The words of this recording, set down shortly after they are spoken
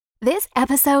This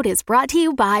episode is brought to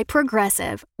you by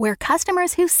Progressive, where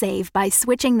customers who save by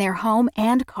switching their home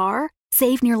and car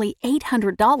save nearly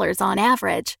 $800 on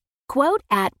average. Quote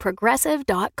at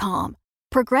Progressive.com.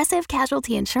 Progressive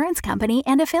Casualty Insurance Company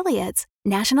and Affiliates.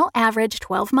 National average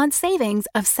 12-month savings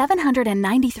of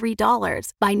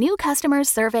 $793 by new customers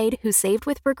surveyed who saved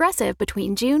with Progressive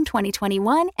between June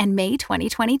 2021 and May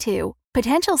 2022.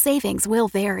 Potential savings will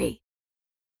vary.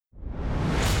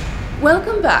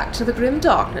 Welcome back to the grim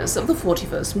darkness of the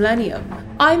 41st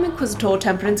millennium. I'm Inquisitor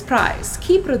Temperance Price,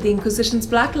 keeper of the Inquisition's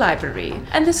Black Library,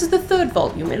 and this is the third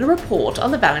volume in a report on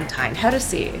the Valentine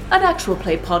Heresy, an actual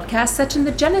play podcast set in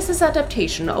the Genesis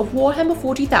adaptation of Warhammer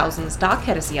 40,000's Dark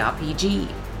Heresy RPG.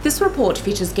 This report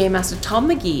features Game Master Tom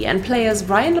McGee and players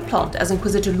Ryan LaPlante as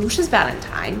Inquisitor Lucius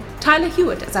Valentine, Tyler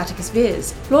Hewitt as Atticus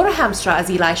Viz, Laura Hamstra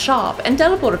as Eli Sharp, and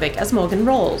Della Borovic as Morgan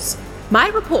Rawls. My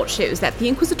report shows that the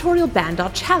Inquisitorial Band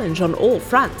are challenged on all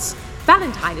fronts.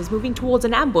 Valentine is moving towards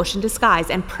an ambush in disguise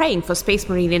and praying for Space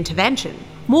Marine intervention.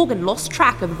 Morgan lost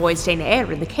track of the Void Stain Air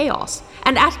in the chaos,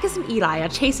 and Atticus and Eli are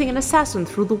chasing an assassin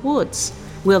through the woods.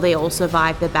 Will they all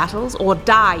survive their battles or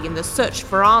die in the search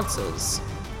for answers?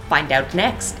 Find out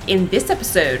next in this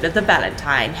episode of the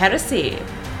Valentine Heresy.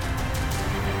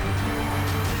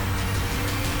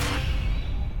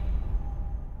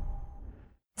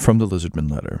 From the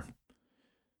Lizardman Letter.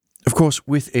 Of course,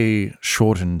 with a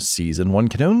shortened season, one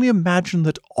can only imagine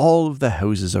that all of the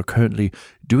houses are currently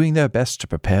doing their best to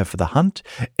prepare for the hunt,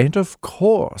 and of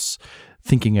course,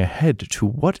 thinking ahead to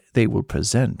what they will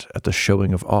present at the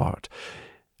showing of art.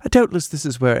 Doubtless this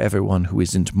is where everyone who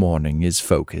isn't mourning is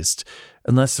focused,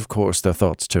 unless, of course, their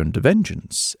thoughts turn to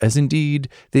vengeance, as indeed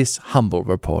this humble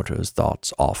reporter's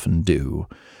thoughts often do.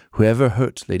 Whoever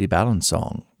hurt Lady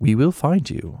Balancong, we will find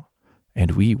you,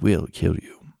 and we will kill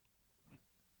you.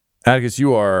 Atticus,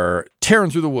 you are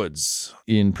tearing through the woods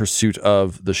in pursuit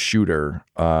of the shooter.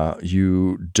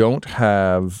 You don't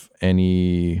have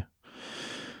any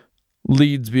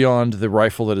leads beyond the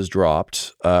rifle that is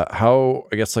dropped. How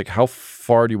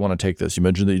far do you want to take this? You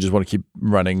mentioned that you just want to keep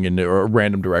running in a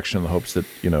random direction in the hopes that,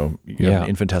 you have an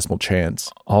infinitesimal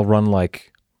chance. I'll run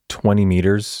like 20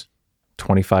 meters,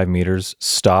 25 meters,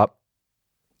 stop,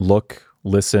 look,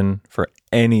 listen for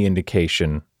any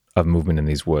indication of movement in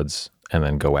these woods, and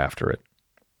then go after it.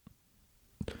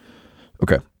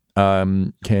 Okay.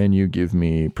 Can you give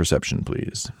me perception,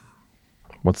 please?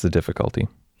 What's the difficulty?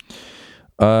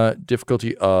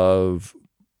 Difficulty of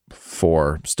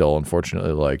 4 still,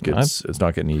 unfortunately. It's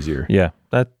not getting easier. Yeah,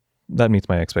 that meets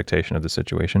my expectation of the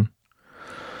situation.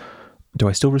 Do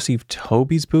I still receive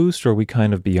Toby's boost, or are we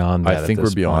kind of beyond that? I think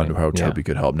we're beyond how Toby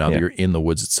could help. Now that you're in the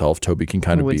woods itself, Toby can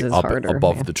kind of be up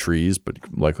above the trees, but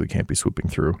likely can't be swooping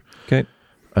through. Okay.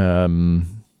 I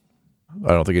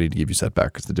don't think I need to give you setback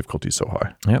because the difficulty is so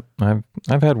high. Yep.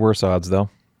 I've had worse odds, though.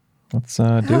 Let's do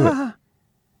it.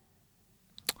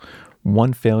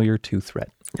 1 failure, 2 threat.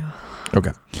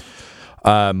 Okay.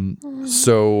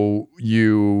 So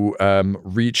you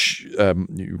reach,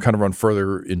 you kind of run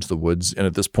further into the woods, and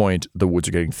at this point, the woods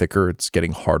are getting thicker. It's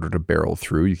getting harder to barrel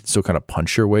through. You can still kind of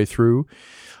punch your way through,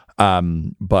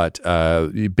 but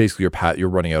basically you're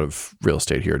running out of real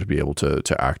estate here to be able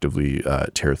to actively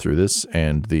tear through this,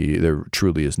 and there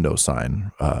truly is no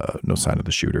sign of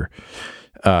the shooter.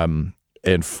 And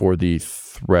for the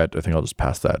threat, I think I'll just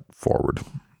pass that forward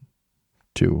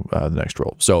to the next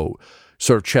roll. So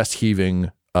sort of chest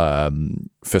heaving,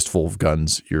 fistful of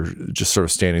guns. You're just sort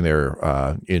of standing there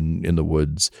in the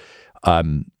woods.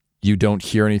 You don't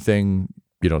hear anything.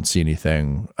 You don't see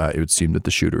anything. It would seem that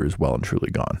the shooter is well and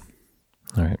truly gone.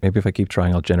 All right. Maybe if I keep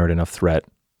trying, I'll generate enough threat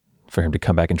for him to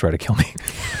come back and try to kill me.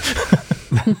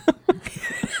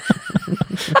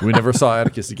 We never saw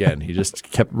Atticus again. He just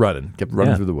kept running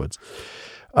through the woods.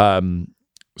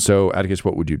 So Atticus,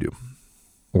 what would you do?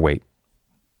 Wait.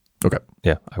 Okay.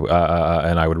 Yeah.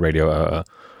 And I would radio,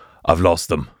 I've lost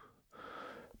them.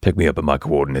 Pick me up at my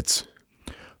coordinates.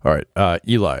 All right.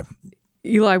 Eli.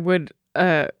 Eli would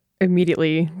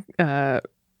immediately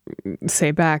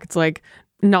say back, it's like,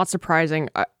 not surprising.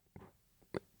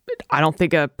 I don't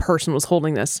think a person was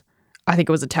holding this. I think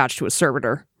it was attached to a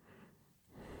servitor.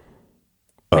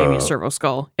 Maybe a servo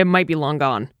skull. It might be long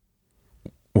gone.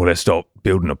 Well, let's start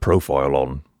building a profile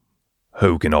on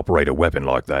who can operate a weapon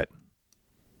like that.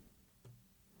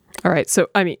 All right, so,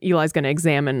 Eli's going to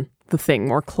examine the thing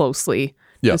more closely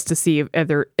just to see if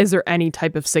is there any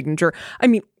type of signature.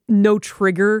 No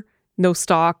trigger, no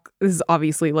stock. This is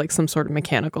obviously like some sort of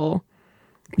mechanical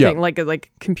thing, like a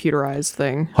computerized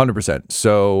thing. 100%.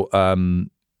 So,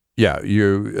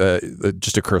 you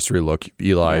just a cursory look,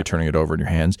 Eli, turning it over in your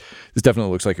hands. This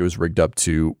definitely looks like it was rigged up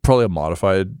to probably a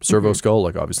modified servo skull,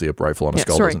 like obviously a rifle on a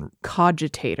skull doesn't.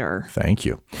 Cogitator. Thank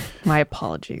you. My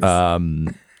apologies.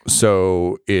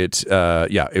 So it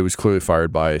was clearly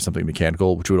fired by something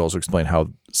mechanical, which would also explain how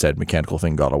said mechanical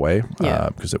thing got away,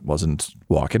 because it wasn't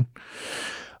walking.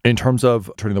 In terms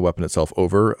of turning the weapon itself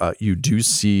over, you do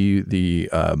see the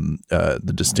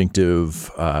distinctive,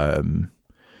 I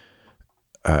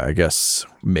guess,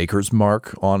 maker's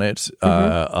mark on it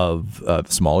of the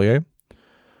sommelier.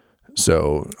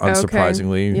 So,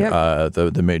 unsurprisingly,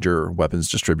 the major weapons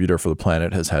distributor for the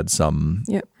planet has had some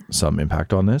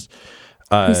impact on this.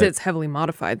 You said it's heavily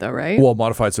modified, though, right? Well,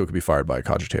 modified so it could be fired by a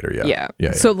cogitator,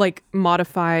 yeah. So, like,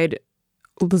 modified,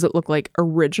 does it look like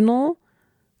original?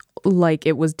 Like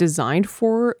it was designed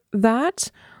for that?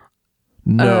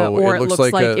 No, or it looks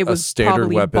like it was a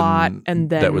standard weapon bought and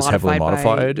then that was heavily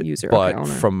modified, user. but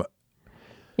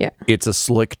okay, it's a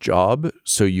slick job,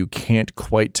 so you can't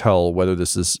quite tell whether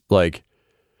this is like,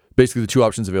 basically the two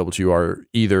options available to you are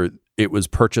either it was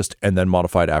purchased and then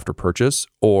modified after purchase,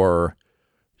 or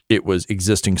it was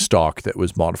existing stock that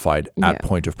was modified at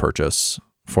point of purchase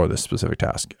for this specific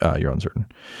task. You're uncertain.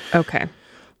 Okay.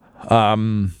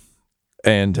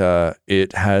 And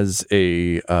it has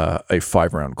a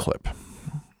 5-round clip.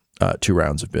 2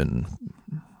 rounds have been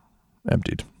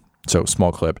emptied. So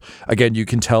small clip. Again, you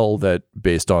can tell that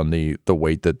based on the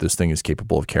weight that this thing is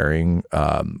capable of carrying,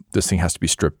 this thing has to be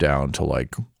stripped down to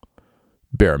like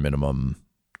bare minimum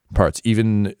parts.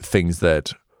 Even things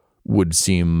that would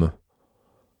seem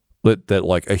that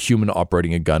like a human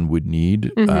operating a gun would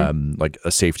need, like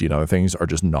a safety and other things, are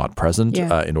just not present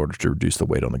in order to reduce the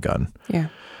weight on the gun. Yeah.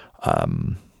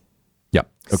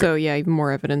 Okay. So even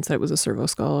more evidence that it was a servo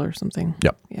skull or something.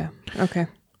 Yep. Yeah. Okay.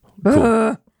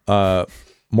 Cool.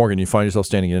 Morgan, you find yourself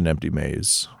standing in an empty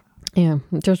maze. Yeah,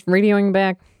 just radioing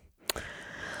back.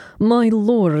 My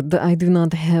lord, I do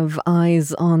not have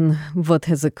eyes on what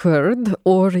has occurred,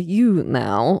 or you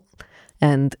now.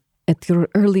 And at your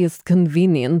earliest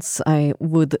convenience, I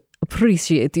would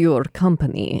appreciate your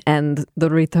company and the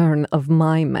return of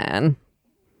my man.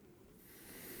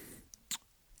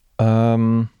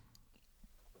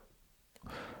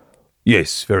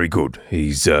 Yes, very good.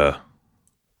 He's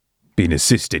been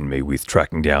assisting me with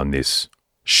tracking down this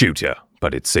shooter,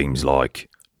 but it seems like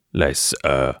less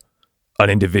an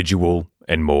individual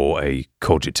and more a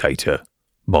cogitator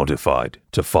modified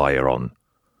to fire on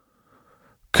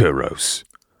Kuros.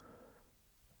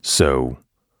 So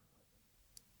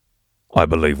I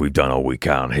believe we've done all we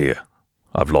can here.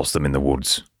 I've lost them in the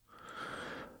woods.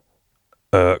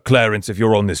 Clarence, if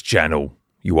you're on this channel,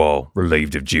 you are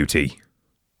relieved of duty.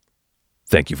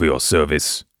 Thank you for your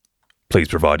service. Please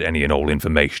provide any and all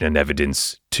information and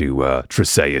evidence to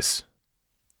Triseus.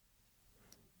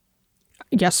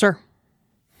 Yes, sir.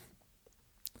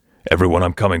 Everyone,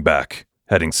 I'm coming back.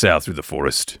 Heading south through the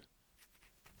forest.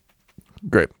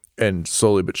 Great. And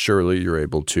slowly but surely, you're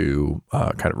able to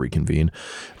kind of reconvene.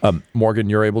 Morgan,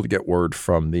 you're able to get word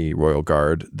from the Royal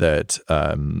Guard that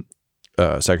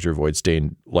Secretary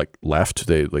Voidstein left.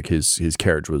 They his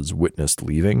carriage was witnessed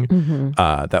leaving.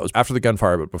 That was after the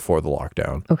gunfire, but before the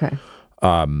lockdown. Okay.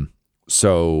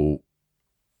 So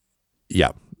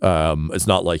yeah, it's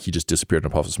not like he just disappeared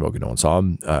in a puff of smoke and no one saw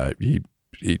him.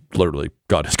 He literally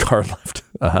got his car left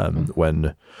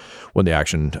when the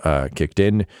action kicked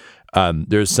in.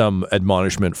 There's some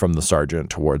admonishment from the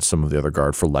sergeant towards some of the other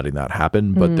guard for letting that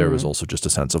happen, but there was also just a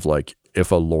sense of like,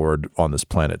 if a lord on this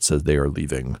planet says they are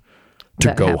leaving to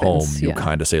that go happens, home, you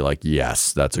kind of say like,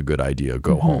 yes, that's a good idea.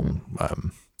 Go home.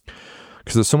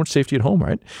 Because there's so much safety at home,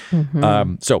 right?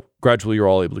 So gradually you're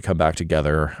all able to come back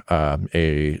together.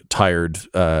 A tired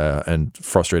and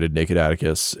frustrated naked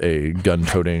Atticus, a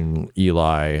gun-toting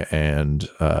Eli, and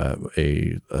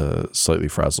a slightly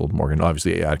frazzled Morgan.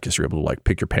 Obviously, Atticus, you're able to like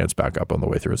pick your pants back up on the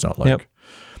way through. It's not like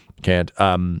you can't.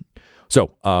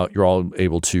 So you're all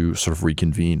able to sort of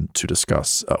reconvene to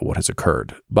discuss what has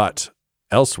occurred. But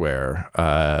elsewhere,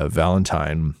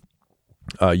 Valentine,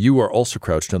 you are also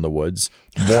crouched in the woods,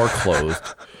 more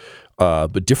clothed,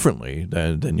 but differently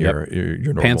than your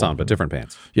normal. Pants on, but different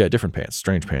pants. Yeah, different pants,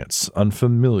 strange pants,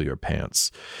 unfamiliar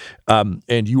pants.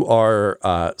 And you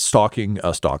are stalking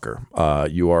a stalker.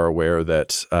 You are aware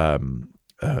that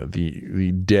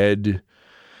the dead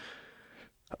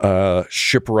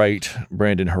shipwright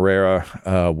Brandon Herrera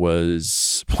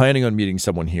was planning on meeting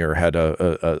someone here, had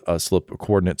a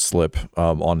coordinate slip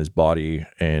on his body,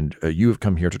 and you have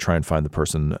come here to try and find the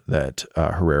person that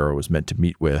Herrera was meant to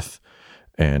meet with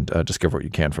and discover what you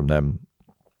can from them.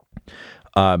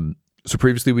 So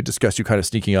previously we discussed you kind of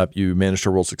sneaking up. You managed to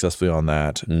roll successfully on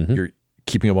that. You're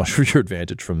keeping a bunch of your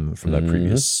advantage from that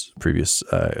previous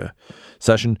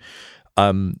session.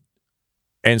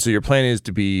 And so your plan is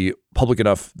to be public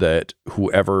enough that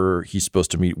whoever he's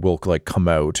supposed to meet will like come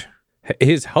out.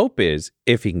 His hope is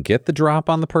if he can get the drop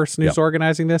on the person who's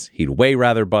organizing this, he'd way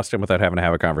rather bust him without having to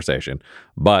have a conversation.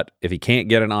 But if he can't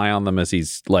get an eye on them as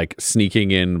he's like sneaking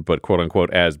in, but quote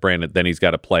unquote as Brandon, then he's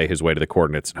got to play his way to the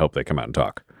coordinates and hope they come out and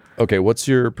talk. Okay, what's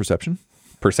your perception?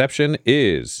 Perception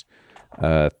is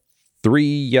 3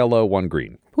 yellow, 1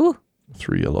 green. Woo.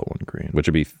 3 yellow, 1 green. Which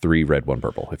would be 3 red, 1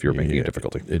 purple if you're making it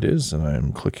difficulty. It is, and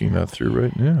I'm clicking that through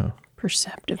right now.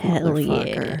 Perceptive Hell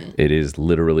motherfucker. yeah. It is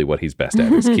literally what he's best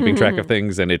at, is keeping track of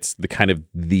things, and it's the kind of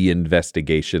the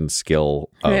investigation skill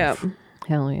of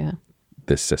Hell yeah.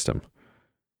 this system.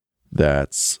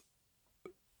 That's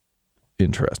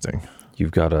interesting.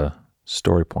 You've got a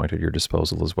story point at your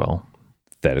disposal as well.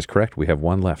 That is correct. We have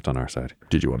 1 left on our side.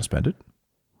 Did you want to spend it?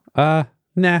 Nah,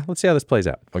 let's see how this plays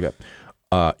out. Okay.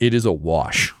 It is a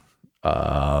wash.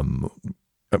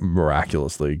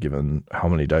 Miraculously, given how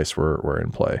many dice were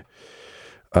in play.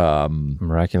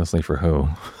 Miraculously for who?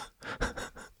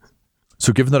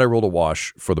 So given that I rolled a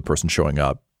wash for the person showing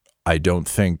up, I don't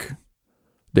think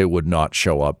they would not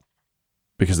show up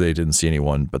because they didn't see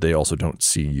anyone, but they also don't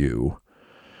see you.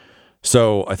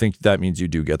 So I think that means you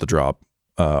do get the drop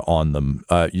on them.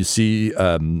 You see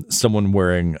someone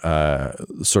wearing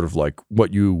sort of like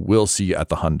what you will see at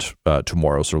the hunt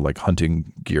tomorrow, sort of like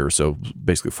hunting gear. So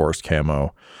basically forest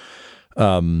camo,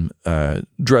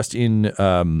 dressed in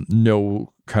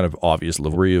no kind of obvious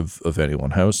livery of any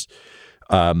one house,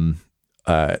 and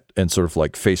sort of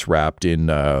like face wrapped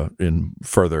in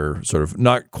further sort of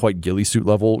not quite ghillie suit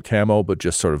level camo, but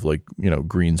just sort of like,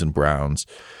 greens and browns.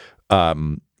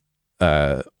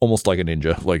 Almost like a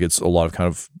ninja, like it's a lot of kind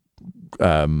of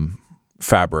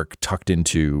fabric tucked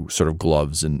into sort of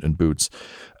gloves and boots,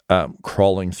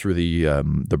 crawling through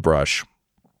the brush,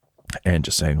 and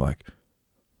just saying like,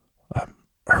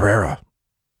 Herrera,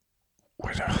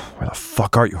 where the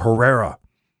fuck are you, Herrera?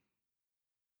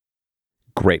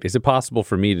 Great. Is it possible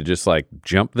for me to just like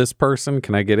jump this person?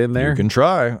 Can I get in there? You can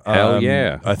try. Hell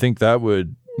yeah. I think that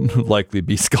would likely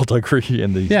be skullduggery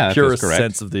in the purest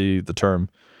sense of the term.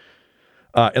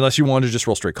 Unless you want to just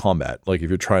roll straight combat. Like if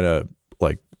you're trying to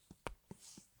like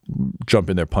jump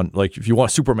in there, punch, like if you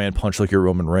want Superman punch like you're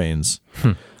Roman Reigns.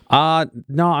 No,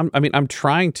 I'm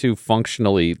trying to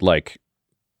functionally like,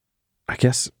 I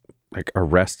guess like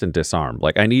arrest and disarm.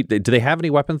 Like do they have any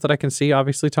weapons that I can see?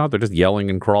 Obviously, Tom, they're just yelling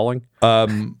and crawling.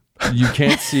 You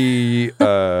can't see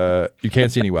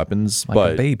any weapons, Like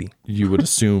but a baby. You would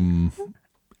assume,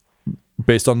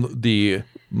 based on the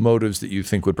motives that you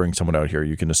think would bring someone out here,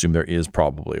 you can assume there is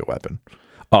probably a weapon.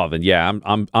 Oh, then yeah,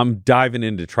 I'm diving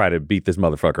in to try to beat this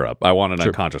motherfucker up. I want an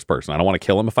unconscious person. I don't want to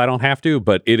kill him if I don't have to,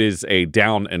 but it is a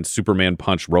down and Superman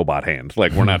punch robot hand.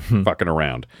 Like we're not fucking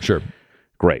around. Sure.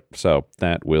 Great. So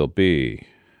that will be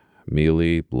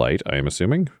melee light, I am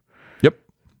assuming. Yep.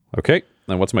 Okay.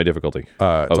 And what's my difficulty?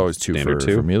 It's always 2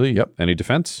 for melee. Yep. Any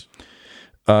defense?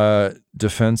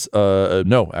 Defense.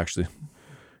 No, actually.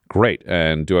 Great.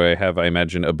 And do I have, I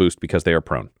imagine, a boost because they are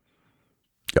prone?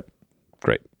 Yep.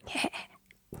 Great.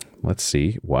 Let's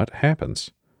see what happens.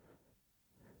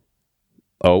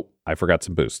 Oh, I forgot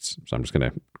some boosts. So I'm just going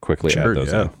to quickly add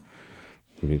those in.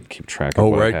 Let me keep track of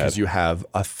what I had. Because you have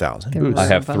 1,000 There was boosts.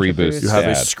 I have a bunch 3 of boosts. You have to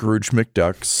a add. Scrooge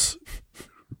McDuck's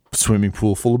swimming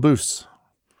pool full of boosts.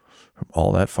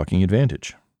 All that fucking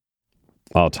advantage.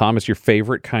 Oh, Thomas, your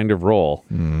favorite kind of roll.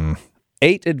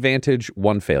 8 advantage,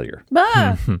 1 failure.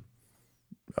 Ah!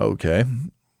 Okay.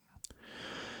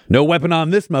 No weapon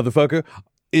on this motherfucker.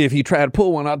 If you try to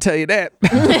pull one, I'll tell you that.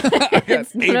 I got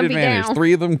 8 gonna be advantage. down.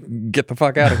 3 of them, get the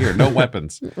fuck out of here. No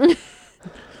weapons.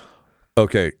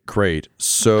 Okay, great.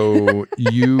 So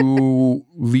you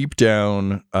leap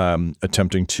down,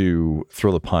 attempting to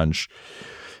throw the punch.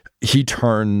 He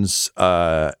turns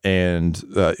and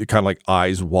kind of like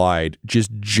eyes wide,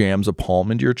 just jams a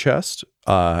palm into your chest,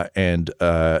 and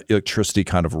electricity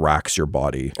kind of racks your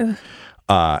body.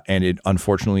 And it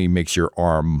unfortunately makes your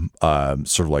arm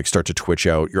sort of like start to twitch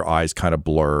out. Your eyes kind of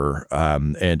blur,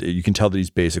 and you can tell that he's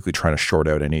basically trying to short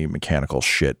out any mechanical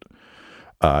shit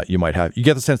you might have. You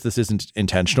get the sense this isn't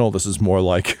intentional. This is more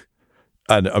like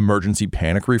an emergency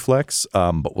panic reflex,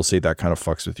 but we'll say that kind of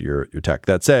fucks with your tech.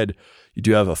 That said, you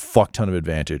do have a fuck ton of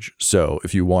advantage. So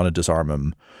if you want to disarm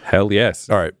him, Hell yes.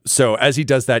 all right. So as he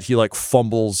does that, he like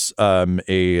fumbles a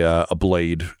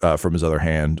blade from his other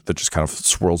hand that just kind of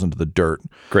swirls into the dirt.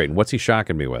 Great. And what's he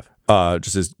shocking me with?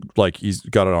 Just as like he's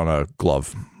got it on a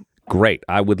glove. Great.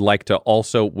 I would like to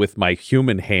also, with my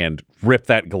human hand, rip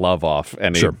that glove off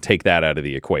and take that out of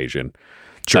the equation.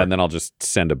 Sure. And then I'll just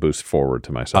send a boost forward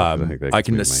to myself. I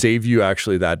can save you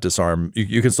actually that disarm.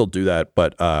 You can still do that,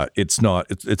 but it's not.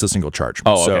 It's a single charge.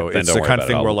 Oh, so okay. it's the kind of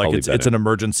thing where like it's an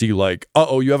emergency. Like,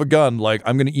 you have a gun. Like,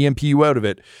 I'm going to EMP you out of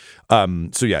it.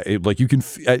 So yeah, like you can.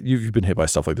 You've been hit by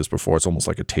stuff like this before. It's almost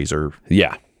like a taser.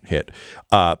 Yeah. Hit.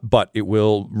 But it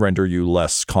will render you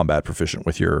less combat proficient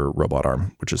with your robot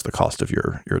arm, which is the cost of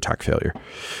your attack failure.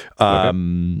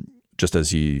 Just as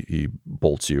he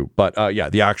bolts you. But yeah,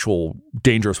 the actual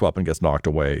dangerous weapon gets knocked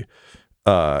away.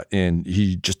 And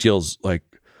he just yells like,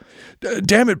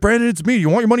 "Damn it, Brandon, it's me. You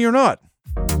want your money or not?"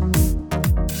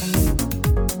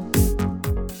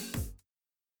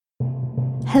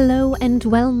 Hello and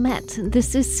well met.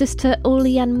 This is Sister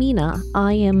Oleanmina.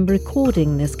 I am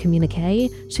recording this communique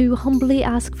to humbly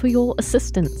ask for your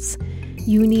assistance.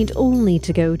 You need only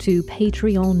to go to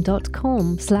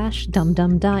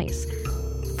patreon.com/dumdumdice.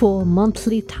 For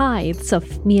monthly tithes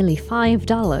of merely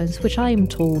 $5, which I am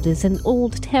told is an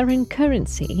old Terran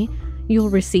currency,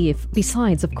 you'll receive,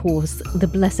 besides of course, the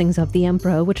blessings of the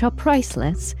Emperor, which are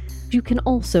priceless. You can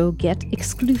also get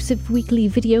exclusive weekly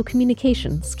video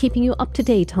communications, keeping you up to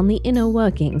date on the inner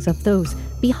workings of those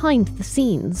behind the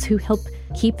scenes who help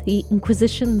keep the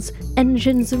Inquisition's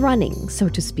engines running, so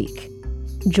to speak.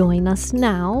 Join us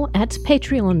now at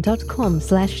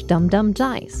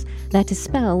patreon.com/dumdumdice. That is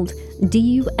spelled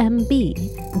DUMBDICE.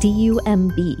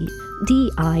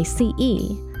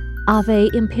 Ave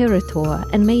Imperator,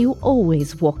 and may you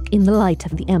always walk in the light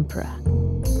of the Emperor.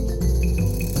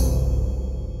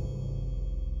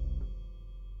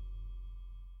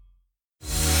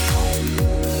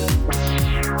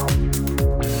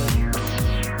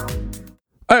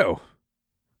 Oh,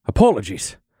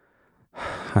 apologies.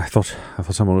 I thought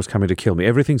someone was coming to kill me.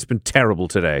 Everything's been terrible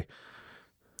today.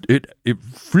 It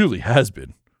really has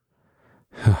been.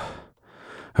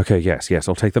 Okay, yes,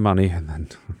 I'll take the money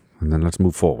and then let's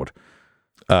move forward.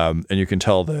 And you can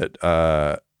tell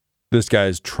that this guy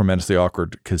is tremendously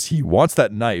awkward because he wants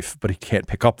that knife, but he can't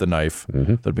pick up the knife.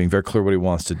 Mm-hmm. They're being very clear what he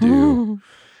wants to do.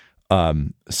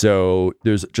 So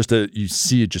there's you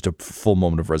see just a full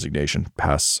moment of resignation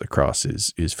pass across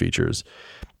his features.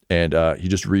 And he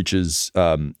just reaches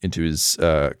into his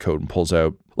coat and pulls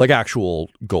out like actual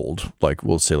gold, like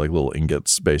we'll say like little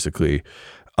ingots, basically.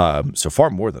 So far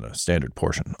more than a standard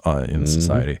portion in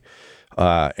society.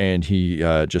 And he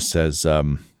just says,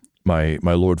 "My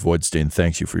Lord Voidstein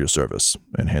thanks you for your service,"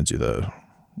 and hands you the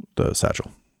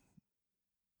satchel.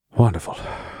 Wonderful.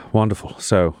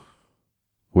 So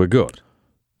we're good.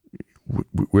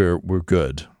 We're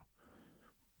good.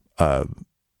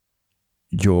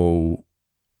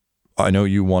 I know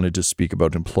you wanted to speak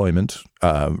about employment.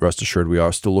 Rest assured, we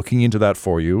are still looking into that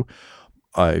for you.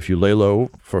 If you lay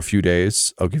low for a few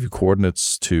days, I'll give you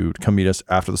coordinates to come meet us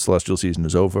after the celestial season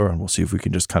is over, and we'll see if we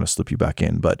can just kind of slip you back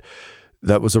in. But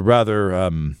that was a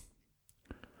rather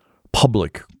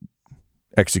public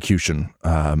execution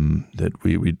that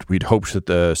we'd hoped that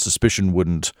the suspicion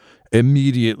wouldn't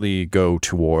immediately go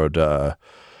toward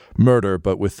murder.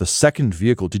 But with the second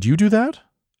vehicle, did you do that?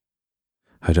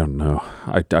 I don't know.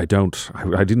 I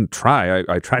didn't try.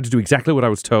 I tried to do exactly what I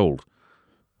was told.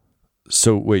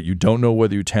 So wait, you don't know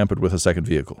whether you tampered with a second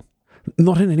vehicle?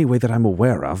 Not in any way that I'm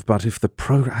aware of, but if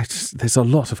there's a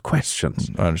lot of questions.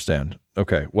 I understand.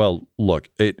 Okay, well, look,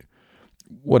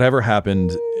 whatever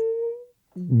happened,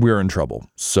 we're in trouble.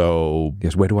 So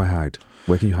yes, where do I hide?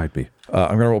 Where can you hide me? I'm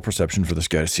going to roll perception for this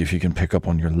guy to see if he can pick up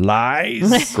on your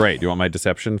lies. Great. Do you want my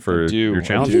deception for your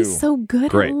challenge? He's so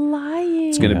good Great. at lying.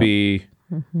 It's going to be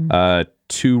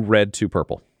 2 red, 2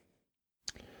 purple.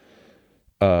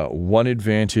 1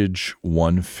 advantage,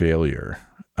 1 failure.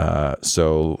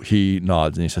 So he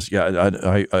nods and he says, "Yeah,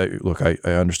 I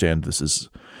understand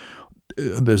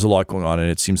there's a lot going on,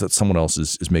 and it seems that someone else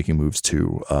is making moves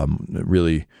too. It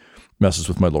really messes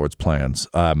with my lord's plans."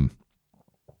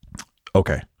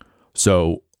 Okay,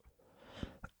 so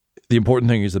the important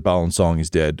thing is that Balansong is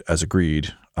dead, as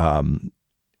agreed. You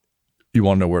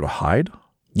want to know where to hide?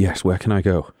 Yes, where can I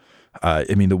go?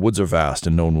 I mean, the woods are vast,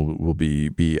 and no one will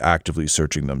be actively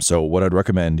searching them. So what I'd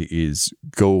recommend is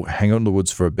go hang out in the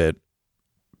woods for a bit,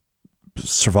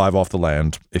 survive off the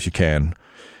land if you can.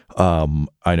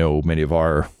 I know many of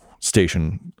our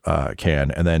station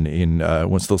can. And then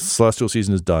once the celestial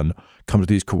season is done, come to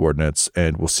these coordinates,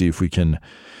 and we'll see if we can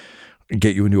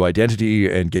get you a new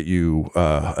identity and get you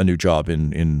a new job in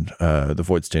the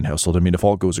Voidstein household. I mean, if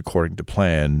all goes according to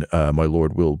plan, my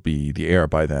lord will be the heir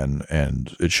by then,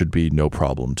 and it should be no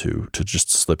problem to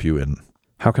just slip you in.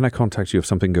 How can I contact you if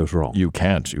something goes wrong? You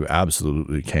can't. You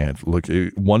absolutely can't. Look,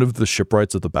 one of the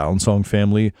shipwrights of the Balansong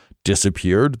family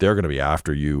disappeared. They're going to be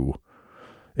after you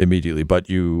immediately. But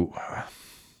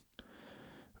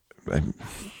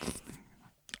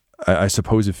I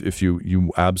suppose if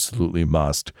you absolutely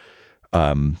must,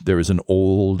 there is an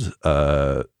old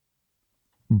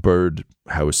bird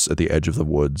house at the edge of the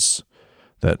woods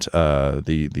that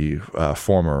the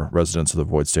former residents of the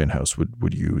Voidstain house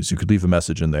would use. You could leave a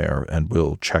message in there and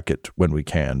we'll check it when we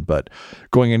can. But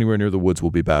going anywhere near the woods will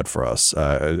be bad for us.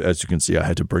 As you can see, I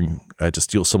had to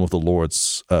steal some of the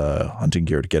Lord's hunting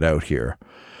gear to get out here.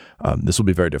 This will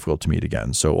be very difficult to meet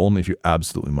again. So only if you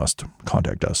absolutely must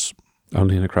contact us.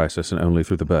 Only in a crisis and only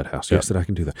through the birdhouse. Yes, that I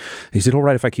can do that. Is it all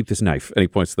right if I keep this knife? And he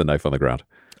points to the knife on the ground.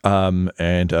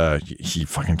 And he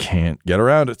fucking can't get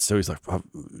around it. So he's like,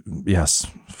 yes,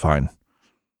 fine.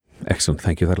 Excellent.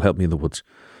 Thank you. That'll help me in the woods.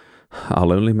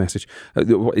 I'll only message.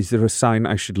 Is there a sign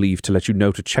I should leave to let you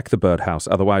know to check the birdhouse?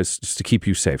 Otherwise, just to keep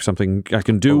you safe. Something I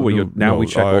can do where we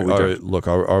check what we don't. Look,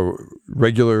 our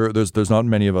regular, there's not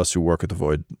many of us who work at the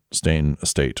Voidstain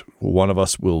estate. One of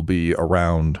us will be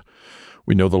around.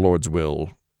 We know the Lord's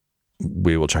will.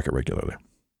 We will check it regularly.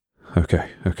 Okay.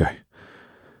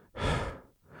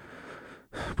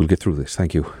 We'll get through this.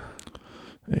 Thank you.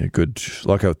 Good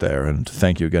luck out there, and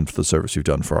thank you again for the service you've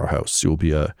done for our house. You'll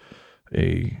be a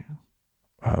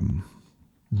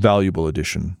valuable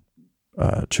addition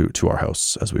to our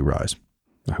house as we rise.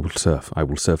 I will serve. I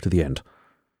will serve to the end.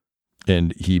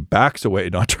 And he backs away,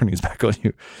 not turning his back on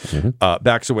you,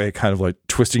 backs away, kind of like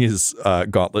twisting his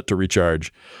gauntlet to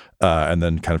recharge, and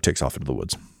then kind of takes off into the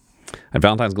woods. And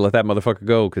Valentine's going to let that motherfucker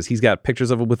go because he's got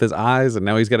pictures of him with his eyes, and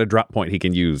now he's got a drop point he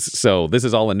can use. So this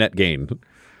is all a net gain.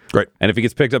 Great. And if he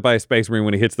gets picked up by a space marine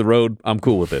when he hits the road, I'm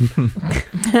cool with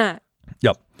it.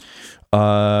 Yep.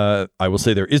 I will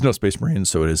say there is no Space Marine,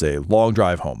 so it is a long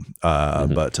drive home.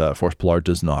 But Force Polar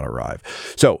does not arrive.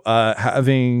 So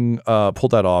having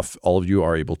pulled that off, all of you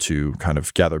are able to kind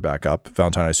of gather back up.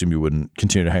 Valentine, I assume you wouldn't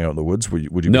continue to hang out in the woods.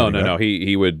 Would you? No.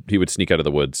 He would sneak out of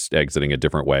the woods, exiting a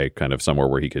different way, kind of somewhere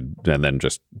where he could, and then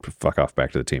just fuck off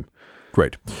back to the team.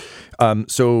 Great.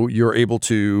 So you're able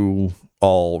to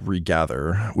all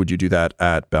regather. Would you do that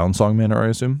at Balansong Manor, I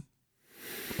assume?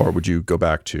 Or would you go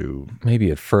back to... Maybe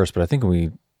at first, but I think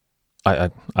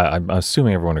I'm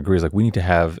assuming everyone agrees, like we need to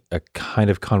have a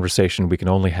kind of conversation we can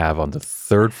only have on the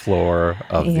third floor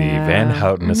of the Van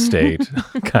Houten estate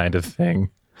kind of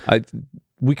thing.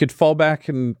 We could fall back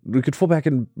and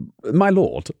my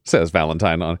lord, says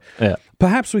Valentine.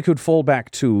 Perhaps we could fall back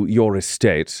to your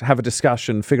estate, have a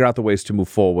discussion, figure out the ways to move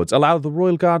forwards, allow the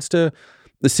royal guards to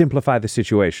simplify the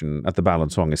situation at the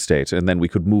Balansong estate, and then we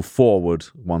could move forward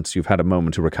once you've had a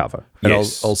moment to recover. And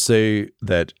yes. I'll say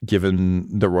that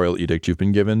given the royal edict you've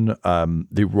been given,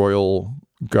 the royal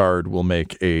guard will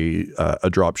make a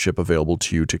drop ship available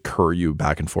to you to courier you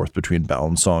back and forth between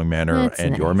Balansong Manor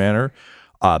and your manor.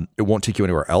 It won't take you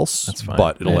anywhere else. That's fine.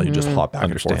 But it'll let you just hop back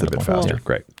and forth a bit faster.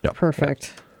 Great. Yep.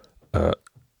 Perfect.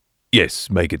 Yes,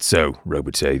 make it so,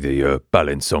 Robote. The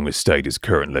Balansong estate is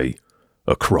currently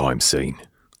a crime scene.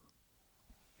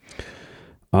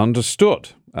 Understood.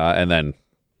 And then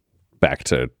back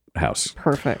to house.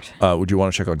 Perfect. Would you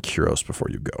want to check on Kyros before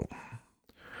you go?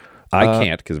 I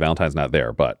can't because Valentine's not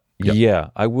there, but... Yep. Yeah,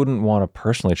 I wouldn't want to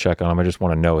personally check on him. I just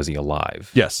want to know, is he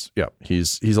alive? Yes. Yeah.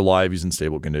 He's alive. He's in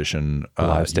stable condition.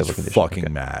 He's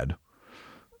fucking mad.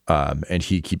 And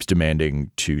he keeps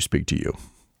demanding to speak to you.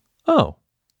 Oh,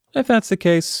 if that's the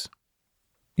case,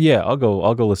 yeah, I'll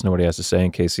go listen to what he has to say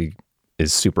in case he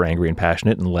is super angry and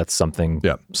passionate and lets something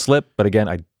slip. But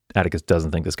again, Atticus doesn't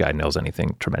think this guy knows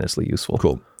anything tremendously useful.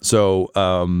 Cool. So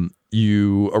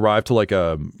you arrive to like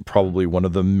probably one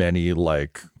of the many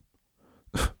like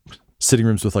sitting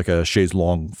rooms with like a chaise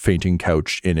longue fainting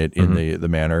couch in it in the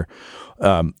manor.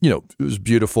 It was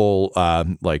beautiful,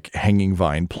 like hanging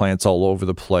vine plants all over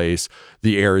the place.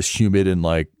 The air is humid and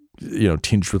like,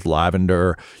 tinged with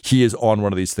lavender. He is on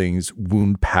one of these things,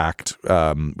 wound packed,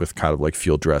 with kind of like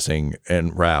field dressing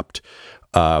and wrapped.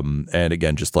 And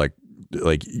again, just like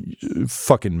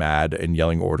fucking mad and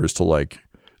yelling orders to like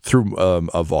through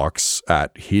a Vox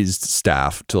at his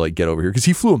staff to like get over here because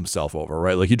he flew himself over,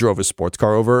 right? Like he drove his sports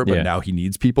car over, but now he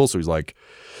needs people, so he's like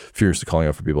furiously calling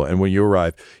out for people. And when you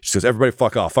arrive, he just goes, "Everybody,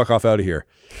 fuck off out of here!"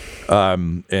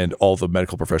 And all the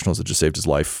medical professionals that just saved his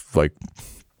life, like,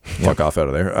 fuck off out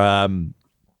of there.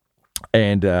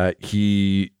 And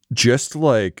he just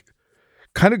like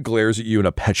kind of glares at you in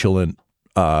a petulant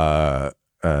kind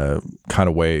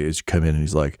of way as you come in, and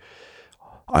he's like,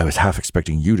 "I was half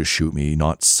expecting you to shoot me,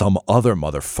 not some other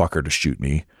motherfucker to shoot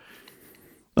me."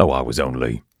 Oh, I was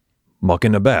only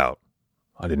mucking about.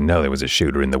 I didn't know there was a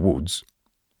shooter in the woods.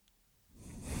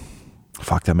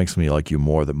 Fuck, that makes me like you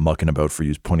more than mucking about for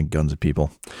you pointing guns at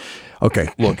people. Okay,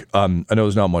 look, I know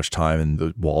there's not much time and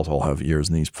the walls all have ears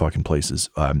in these fucking places.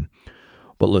 But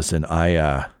listen,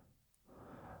 there's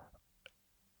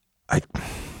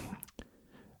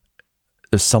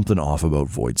something off about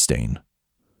Voidstain.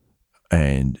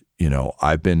 And,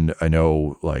 I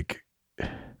know like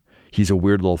he's a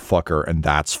weird little fucker and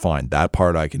that's fine. That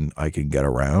part I can get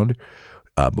around.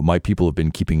 But my people have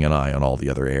been keeping an eye on all the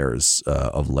other heirs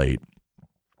of late.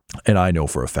 And I know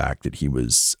for a fact that he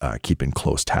was keeping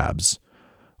close tabs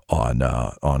on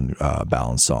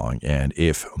Balansong. And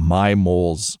if my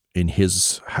moles in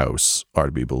his house are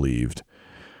to be believed,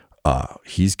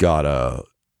 he's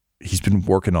been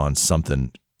working on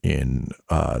something in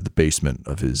the basement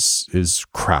of his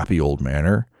crappy old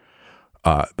manor.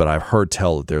 But I've heard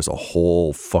tell that there's a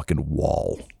whole fucking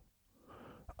wall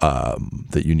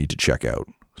that you need to check out.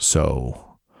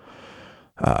 So,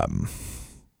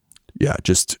 yeah,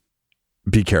 just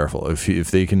be careful.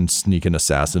 If they can sneak an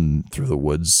assassin through the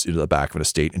woods into the back of an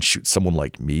estate and shoot someone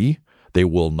like me, they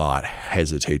will not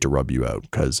hesitate to rub you out.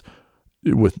 Because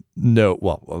with a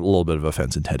little bit of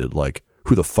offense intended, like,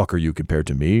 who the fuck are you compared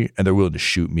to me? And they're willing to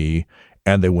shoot me.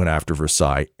 And they went after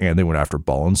Versailles and they went after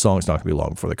Balansong. It's not going to be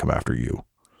long before they come after you.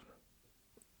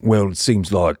 Well, it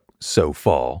seems like so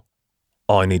far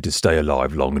I need to stay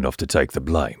alive long enough to take the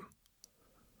blame.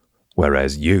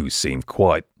 Whereas you seem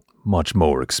quite much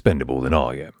more expendable than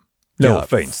I am. No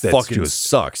offense, that's fucking just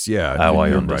sucks. Yeah, how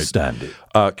I understand it.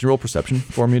 Can you roll perception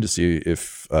for me to see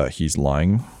if he's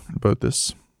lying about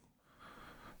this?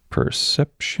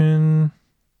 Perception.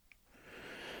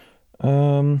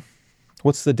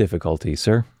 What's the difficulty,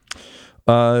 sir?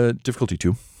 Difficulty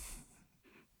 2.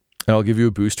 And I'll give you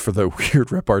a boost for the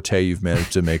weird repartee you've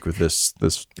managed to make with this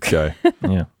guy.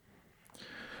 Yeah.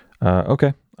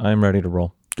 Okay, I'm ready to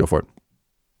roll. Go for it.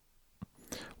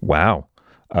 Wow.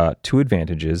 2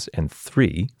 advantages and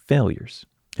 3 failures.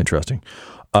 Interesting.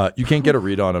 You can't get a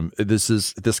read on him.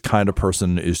 This kind of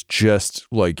person is just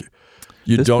like,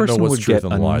 you don't know what's truth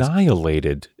and lies.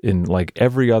 Annihilated in like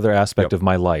every other aspect of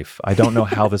my life. I don't know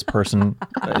how this person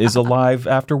is alive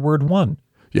after word 1.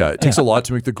 Yeah, it takes a lot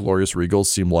to make the Glorious Regals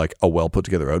seem like a well put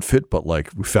together outfit, but like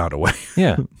we found a way.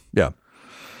 Yeah. Yeah.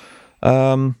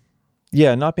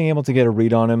 Yeah, not being able to get a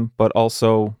read on him, but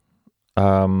also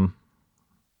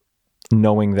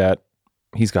knowing that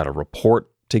he's got a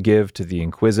report to give to the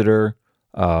Inquisitor.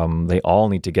 They all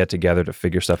need to get together to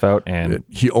figure stuff out. And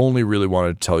he only really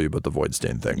wanted to tell you about the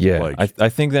Voidstain thing. Yeah, like, I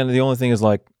think then the only thing is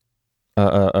like,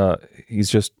 he's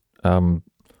just,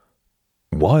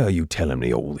 why are you telling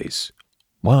me all this?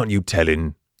 Why aren't you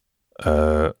telling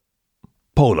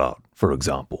Pollard, for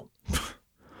example?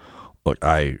 Look,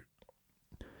 I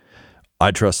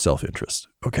trust self-interest,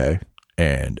 okay?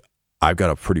 And I've got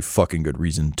a pretty fucking good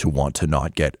reason to want to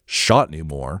not get shot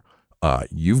anymore.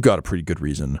 You've got a pretty good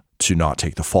reason to not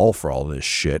take the fall for all this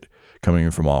shit coming in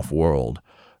from off-world.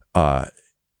 And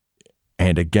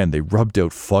again, they rubbed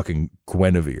out fucking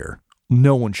Guinevere.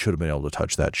 No one should have been able to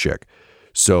touch that chick.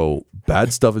 So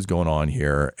bad stuff is going on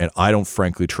here, and I don't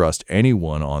frankly trust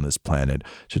anyone on this planet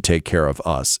to take care of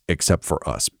us except for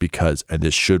us because, and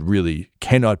this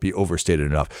cannot be overstated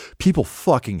enough, people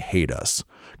fucking hate us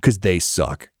because they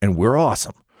suck and we're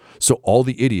awesome. So all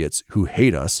the idiots who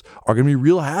hate us are going to be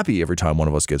real happy every time one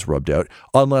of us gets rubbed out,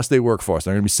 unless they work for us.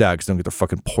 They're going to be sad because they don't get their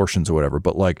fucking portions or whatever.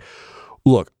 But like,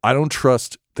 look, I don't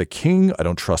trust the king. I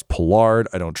don't trust Pollard.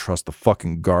 I don't trust the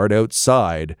fucking guard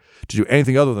outside to do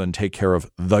anything other than take care of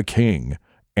the king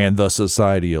and the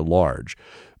society at large.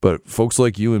 But folks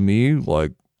like you and me,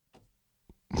 like,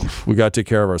 we got to take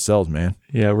care of ourselves, man.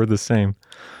 yeah, we're the same.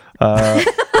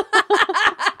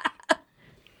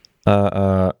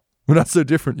 We're not so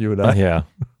different, you and I. Yeah.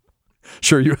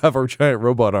 Sure, you have a giant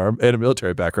robot arm and a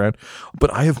military background,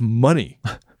 but I have money.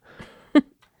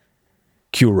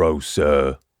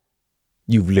 Kuros,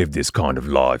 you've lived this kind of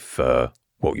life,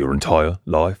 your entire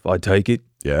life, I take it?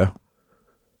 Yeah.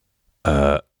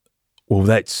 Well,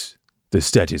 that's the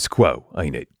status quo,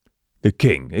 ain't it? The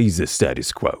king, he's the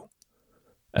status quo.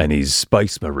 And his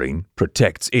space marine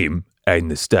protects him and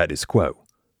the status quo.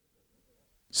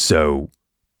 So,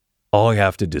 I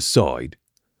have to decide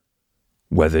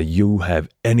whether you have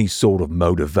any sort of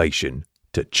motivation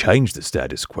to change the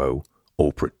status quo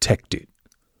or protect it.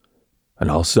 And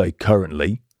I'll say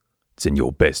currently, it's in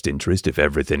your best interest if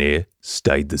everything here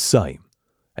stayed the same.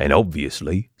 And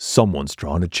obviously, someone's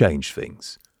trying to change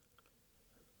things.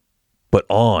 But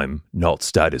I'm not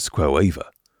status quo either.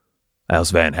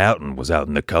 House Van Houten was out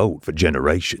in the cold for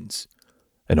generations.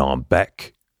 And I'm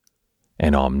back.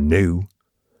 And I'm new.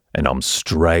 and I'm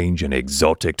strange and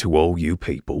exotic to all you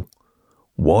people,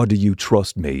 why do you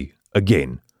trust me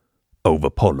again over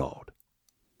Pollard?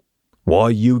 Why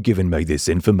are you giving me this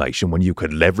information when you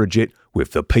could leverage it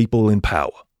with the people in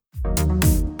power?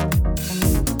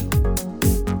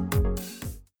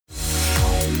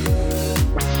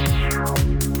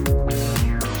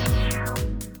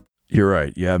 You're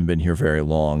right. You haven't been here very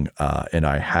long, and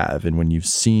I have. And when you've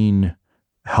seen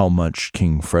how much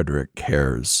King Frederick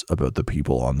cares about the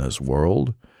people on this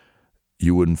world,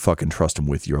 you wouldn't fucking trust him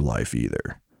with your life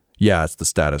either. Yeah, it's the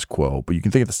status quo, but you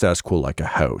can think of the status quo like a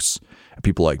house. And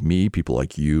people like me, people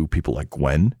like you, people like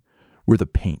Gwen, we're the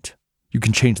paint. You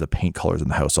can change the paint colors in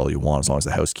the house all you want as long as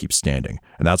the house keeps standing.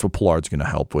 And that's what Pollard's going to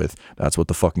help with. That's what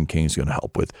the fucking King's going to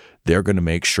help with. They're going to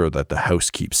make sure that the house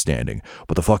keeps standing.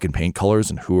 But the fucking paint colors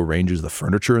and who arranges the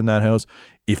furniture in that house,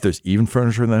 if there's even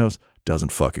furniture in that house,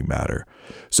 doesn't fucking matter.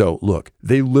 So look,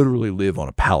 they literally live on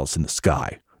a palace in the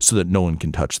sky so that no one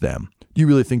can touch them. Do you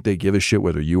really think they give a shit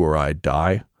whether you or I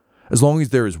die? As long as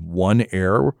there is one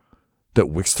heir that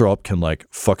Wixthrop can like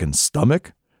fucking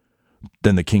stomach,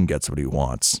 then the King gets what he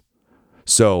wants.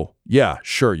 So, yeah,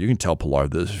 sure, you can tell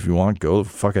Pollard this if you want. Go the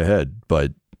fuck ahead.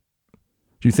 But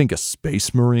do you think a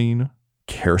space marine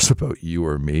cares about you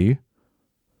or me?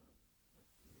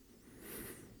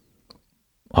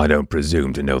 I don't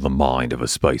presume to know the mind of a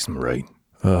space marine.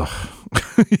 Ugh.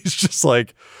 He's just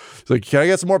like, can I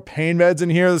get some more pain meds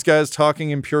in here? This guy's talking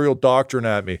imperial doctrine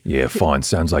at me. Yeah, fine.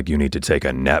 Sounds like you need to take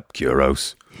a nap,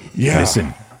 Kuros. Yeah.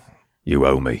 Listen, you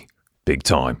owe me. Big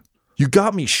time. You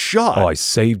got me shot. I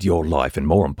saved your life, and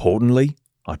more importantly,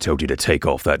 I told you to take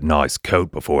off that nice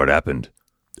coat before it happened.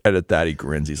 And at that, he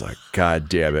grins. He's like, God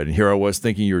damn it. And here I was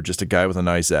thinking you were just a guy with a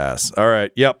nice ass. All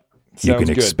right. Yep. Sounds you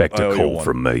can good. expect a call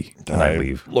from me when I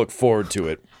leave. Look forward to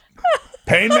it.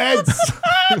 Pain meds.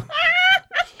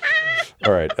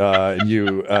 All right.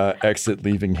 You exit,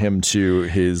 leaving him to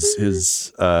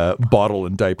his bottle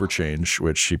and diaper change,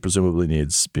 which he presumably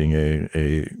needs, being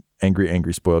a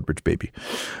angry, spoiled rich baby.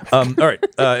 All right.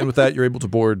 And with that, you're able to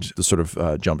board the sort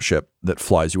of jump ship that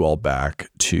flies you all back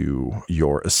to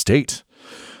your estate.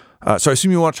 So I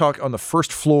assume you want to talk on the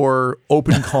first floor,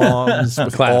 open comms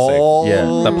with Classic.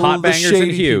 all the pot bangers and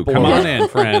shady Hugh. people. Come on in,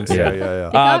 friends. Yeah. They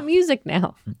got music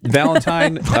now.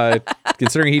 Valentine,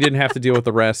 considering he didn't have to deal with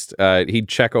the rest, he'd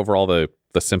check over all the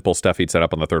simple stuff he'd set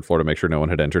up on the third floor to make sure no one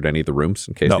had entered any of the rooms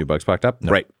in case new bugs popped up.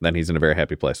 No. Right. Then he's in a very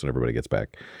happy place when everybody gets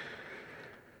back.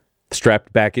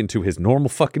 Strapped back into his normal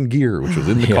fucking gear, which was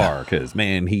in the car, because,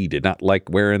 man, he did not like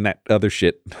wearing that other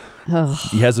shit.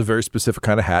 He has a very specific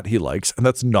kind of hat he likes, and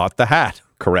that's not the hat.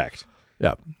 Correct.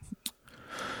 Yeah.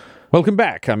 Welcome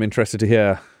back. I'm interested to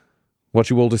hear what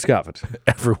you all discovered.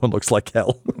 Everyone looks like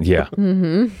hell. Yeah.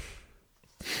 Mm-hmm.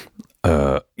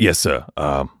 Yes, sir.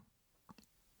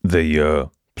 The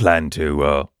plan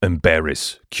to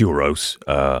embarrass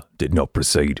Kuros did not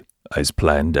proceed as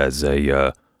planned, as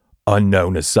a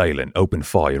unknown assailant opened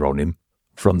fire on him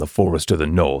from the forest to the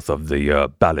north of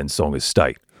the Balansong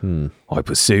estate. I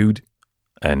pursued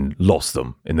and lost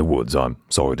them in the woods, I'm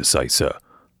sorry to say, sir.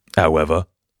 However,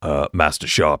 Master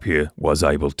Sharp here was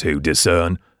able to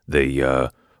discern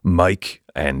the make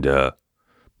and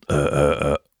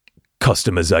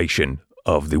customization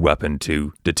of the weapon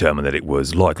to determine that it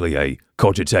was likely a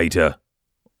cogitator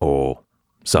or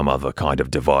some other kind of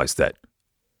device that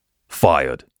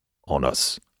fired on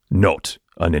us, not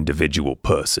an individual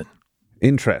person.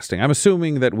 Interesting. I'm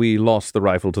assuming that we lost the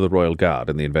rifle to the Royal Guard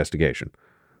in the investigation.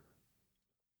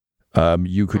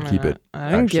 You could keep it.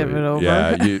 I can give it over.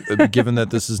 Yeah, given that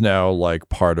this is now like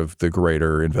part of the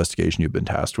greater investigation you've been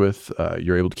tasked with,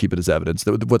 you're able to keep it as evidence.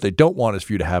 What they don't want is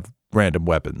for you to have random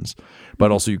weapons,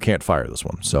 but also you can't fire this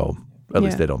one. So at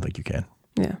least they don't think you can.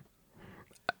 Yeah.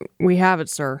 We have it,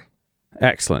 sir.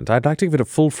 Excellent. I'd like to give it a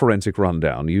full forensic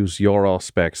rundown. Use your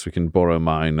specs. We can borrow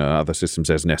mine, other systems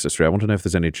as necessary. I want to know if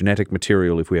there's any genetic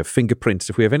material, if we have fingerprints,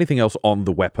 if we have anything else on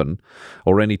the weapon,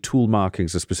 or any tool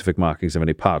markings or specific markings of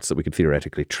any parts that we could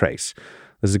theoretically trace.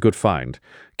 This is a good find.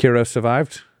 Kiro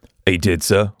survived? He did,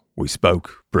 sir. We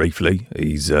spoke briefly.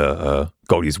 He's got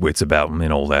his wits about him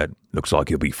and all that. Looks like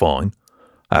he'll be fine.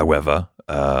 However,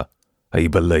 he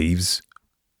believes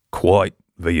quite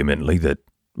vehemently that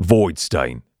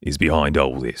Voidstain is behind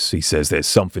all this. He says there's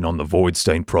something on the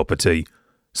Voidstain property,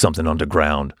 something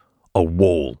underground, a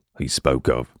wall he spoke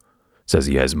of. Says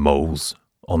he has moles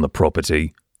on the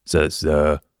property. Says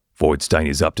Voidstain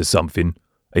is up to something.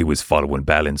 He was following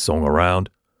Balansong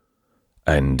around.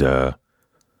 And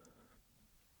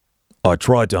I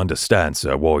tried to understand,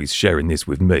 sir, why he's sharing this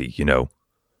with me. You know,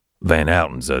 Van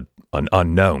Houten's an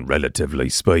unknown, relatively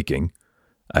speaking.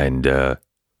 And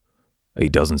he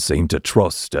doesn't seem to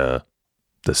trust the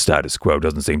status quo,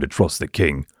 doesn't seem to trust the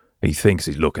king. He thinks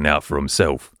he's looking out for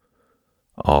himself.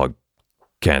 I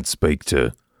can't speak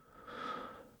to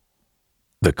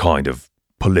the kind of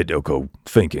political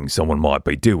thinking someone might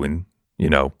be doing. You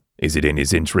know, is it in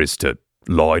his interest to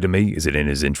lie to me? Is it in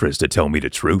his interest to tell me the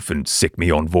truth and sick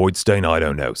me on Voidstein? I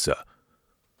don't know, sir.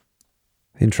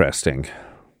 Interesting.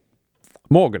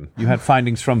 Morgan, you had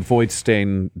findings from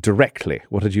Voidstein directly.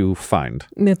 What did you find?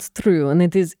 It's true, and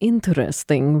it is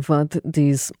interesting what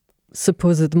these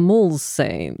supposed moles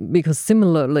say, because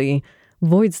similarly,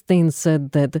 Voidstein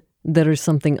said that there is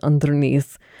something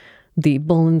underneath the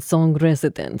Ballensong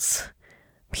residence.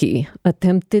 He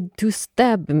attempted to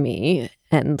stab me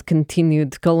and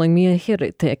continued calling me a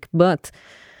heretic, but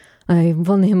I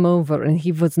won him over and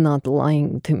he was not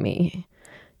lying to me.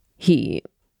 He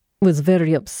was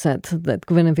very upset that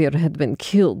Guinevere had been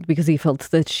killed because he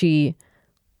felt that she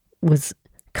was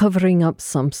covering up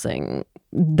something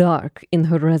dark in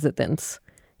her residence.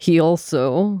 He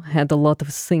also had a lot of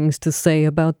things to say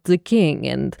about the king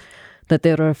and that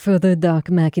there are further dark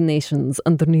machinations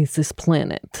underneath this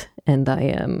planet. And I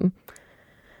am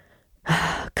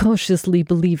cautiously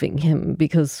believing him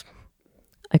because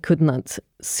I could not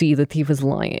see that he was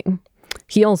lying.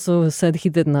 He also said he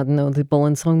did not know the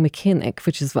Ballensong mechanic,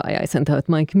 which is why I sent out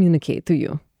my communique to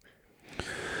you.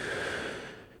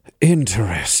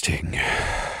 Interesting.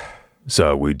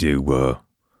 So we do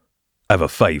have a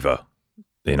favour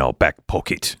in our back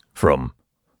pocket from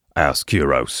House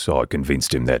Kuros. I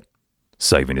convinced him that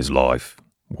saving his life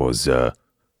was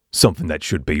something that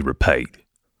should be repaid.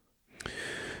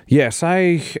 Yes,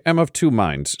 I am of two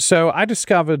minds. So I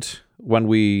discovered when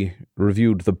we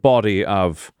reviewed the body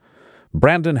of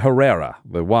Brandon Herrera,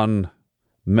 the one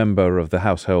member of the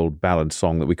household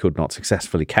Ballensong that we could not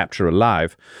successfully capture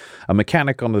alive, a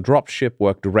mechanic on the dropship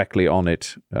worked directly on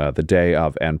it the day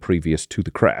of and previous to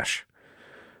the crash.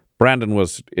 Brandon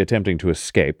was attempting to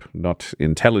escape, not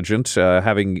intelligent.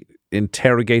 Having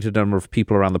interrogated a number of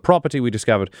people around the property, we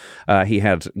discovered he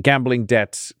had gambling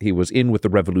debts. He was in with the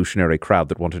revolutionary crowd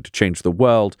that wanted to change the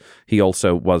world. He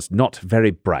also was not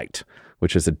very bright,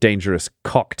 which is a dangerous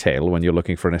cocktail when you're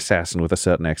looking for an assassin with a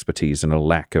certain expertise and a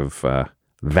lack of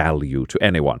value to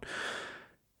anyone.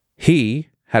 He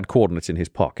had coordinates in his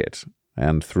pocket,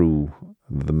 and through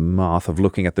the math of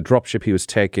looking at the dropship he was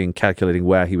taking, calculating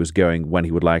where he was going, when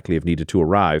he would likely have needed to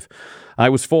arrive, I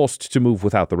was forced to move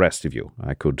without the rest of you.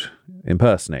 I could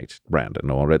impersonate Brandon,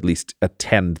 or at least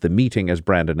attend the meeting as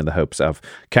Brandon in the hopes of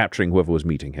capturing whoever was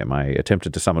meeting him. I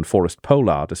attempted to summon Forrest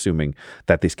Pollard, assuming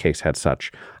that this case had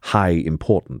such high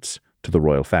importance to the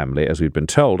royal family. As we'd been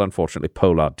told, unfortunately,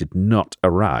 Pollard did not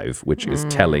arrive, which is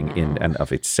telling in and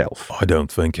of itself. I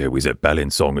don't think he was at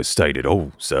Ballensong Estate at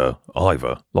all, sir,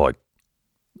 either. Like,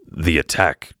 the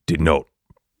attack did not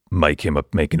make him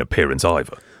make an appearance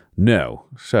either. No.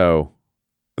 So,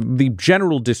 the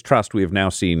general distrust we have now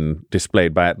seen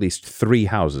displayed by at least 3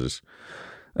 houses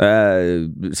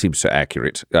seems so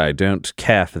accurate. I don't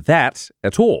care for that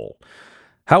at all.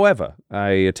 However, I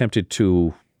attempted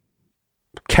to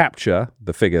capture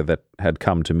the figure that had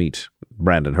come to meet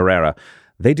Brandon Herrera.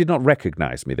 They did not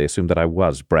recognize me. They assumed that I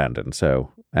was Brandon.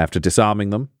 So after disarming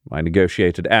them, I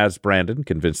negotiated as Brandon,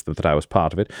 convinced them that I was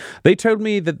part of it. They told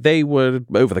me that they were,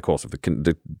 over the course of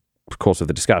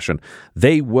the discussion,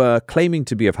 they were claiming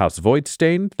to be of House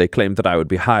Voidstein. They claimed that I would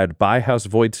be hired by House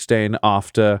Voidstein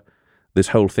after this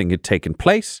whole thing had taken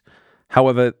place.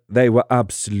 However, they were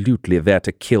absolutely there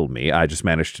to kill me. I just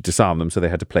managed to disarm them, so they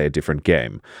had to play a different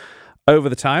game. Over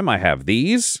the time, I have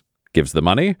these, gives the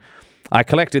money. I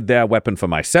collected their weapon for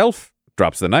myself,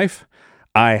 drops the knife.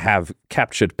 I have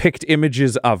captured picked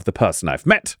images of the person I've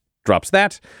met, drops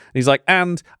that. And he's like,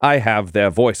 and I have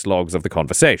their voice logs of the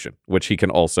conversation, which he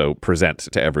can also present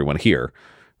to everyone here.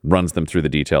 Runs them through the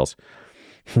details.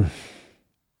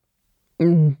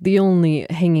 The only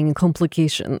hanging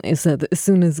complication is that as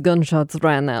soon as gunshots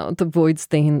ran out,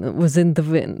 Voidstein was in the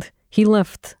wind. He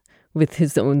left with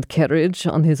his own carriage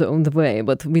on his own way,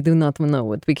 but we do not know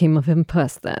what became of him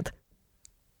past that.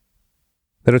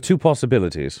 There are 2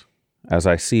 possibilities, as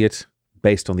I see it,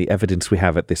 based on the evidence we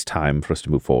have at this time for us to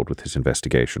move forward with this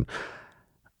investigation.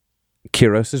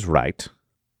 Kuros is right,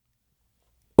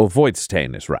 or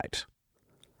Voidstein is right.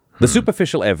 The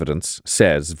superficial evidence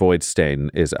says Voidstein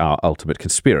is our ultimate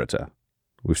conspirator.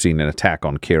 We've seen an attack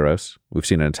on Kuros, we've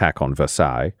seen an attack on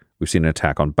Versailles, we've seen an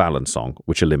attack on Ballensong,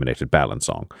 which eliminated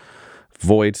Ballensong.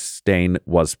 Voidstein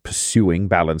was pursuing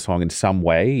Ballensong in some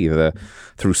way, either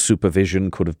through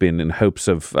supervision, could have been in hopes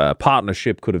of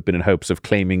partnership, could have been in hopes of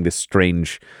claiming this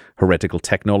strange heretical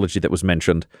technology that was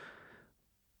mentioned.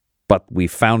 But we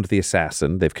found the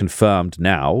assassin. They've confirmed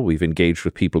now. We've engaged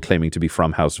with people claiming to be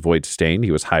from House Voidstain.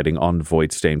 He was hiding on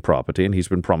Voidstain property, and he's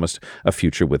been promised a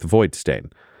future with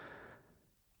Voidstain.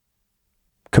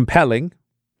 Compelling.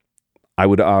 I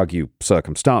would argue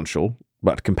circumstantial,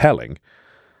 but compelling.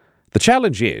 The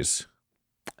challenge is,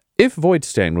 if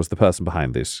Voidstain was the person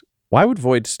behind this, why would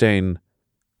Voidstain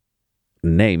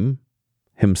name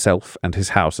himself and his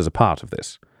house as a part of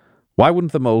this? Why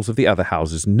wouldn't the moles of the other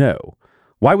houses know?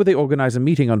 Why would they organize a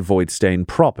meeting on Voidstain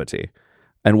property?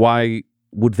 And why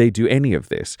would they do any of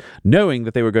this, knowing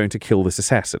that they were going to kill this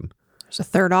assassin? There's a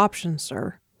third option,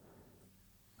 sir.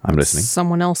 I'm listening.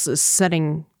 Someone else is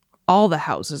setting all the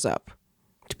houses up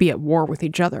to be at war with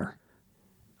each other.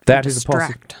 That is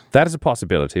a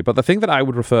possibility. But the thing that I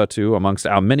would refer to amongst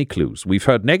our many clues, we've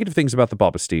heard negative things about the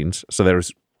Bobesteins, so there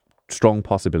is strong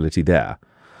possibility there.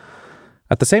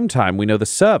 At the same time, we know the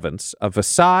servants of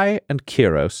Versailles and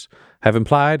Kyros have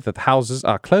implied that the houses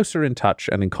are closer in touch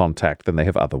and in contact than they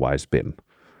have otherwise been.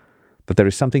 That there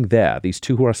is something there. These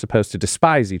two who are supposed to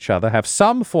despise each other have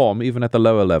some form, even at the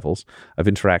lower levels, of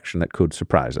interaction that could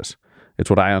surprise us.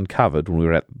 It's what I uncovered when we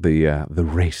were at the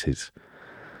races.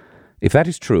 If that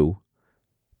is true,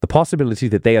 the possibility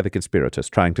that they are the conspirators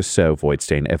trying to sow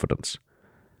Voidstain evidence,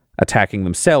 attacking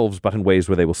themselves but in ways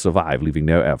where they will survive, leaving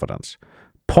no evidence,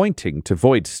 pointing to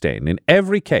Voidstain. In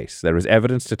every case, there is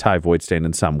evidence to tie Voidstain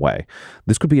in some way.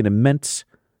 This could be an immense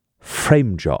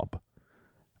frame job.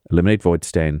 Eliminate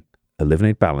Voidstain,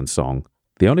 eliminate Balancing.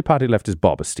 The only party left is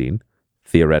Bobestein.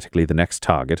 Theoretically, the next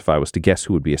target, if I was to guess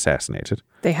who would be assassinated.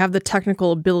 They have the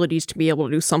technical abilities to be able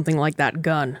to do something like that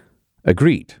gun.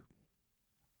 Agreed.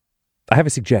 I have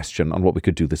a suggestion on what we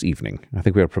could do this evening. I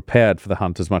think we are prepared for the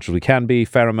hunt as much as we can be.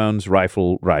 Pheromones,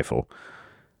 rifle.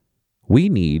 We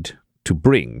need to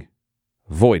bring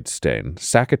Voidstain,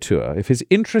 Sacateur. If his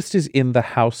interest is in the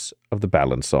house of the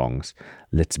Balancings,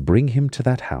 let's bring him to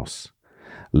that house.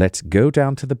 Let's go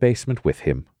down to the basement with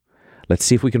him. Let's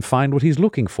see if we can find what he's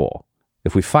looking for.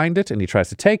 If we find it and he tries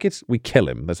to take it, we kill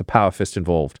him. There's a power fist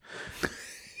involved.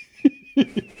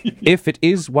 If it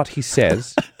is what he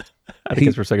says... I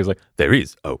think for a second he's like, there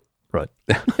is. Oh, right.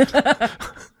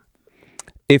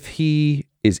 If he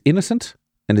is innocent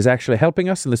and is actually helping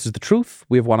us, and this is the truth,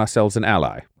 we have won ourselves an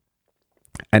ally.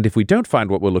 And if we don't find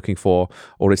what we're looking for,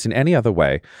 or it's in any other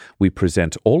way, we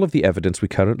present all of the evidence we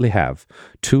currently have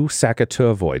to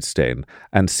Sacateur Voidstain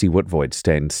and see what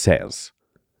Voidstain says.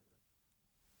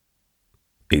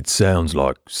 It sounds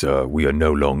like, sir, we are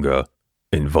no longer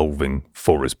involving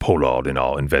Forrest Pollard in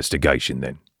our investigation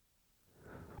then.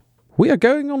 We are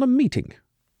going on a meeting.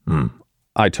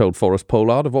 I told Forrest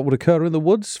Pollard of what would occur in the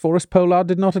woods. Forrest Pollard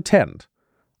did not attend.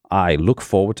 I look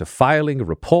forward to filing a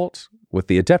report with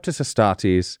the Adeptus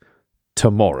Astartes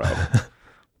tomorrow.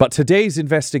 But today's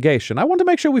investigation, I want to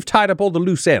make sure we've tied up all the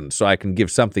loose ends so I can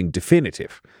give something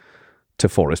definitive to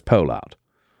Forrest Pollard.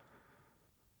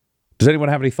 Does anyone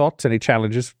have any thoughts, any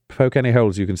challenges? Poke any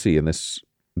holes you can see in this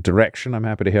direction. I'm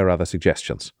happy to hear other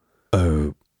suggestions.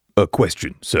 A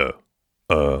question, sir.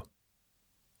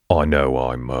 I know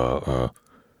I'm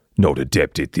not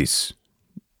adept at this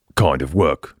kind of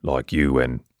work like you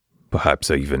and perhaps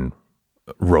even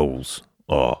roles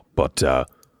are, but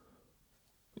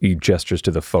he gestures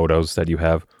to the photos that you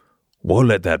have. Why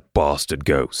let that bastard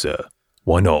go, sir?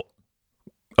 Why not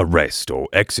arrest or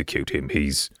execute him?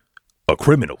 He's a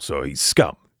criminal, sir. He's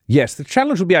scum. Yes, the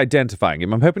challenge will be identifying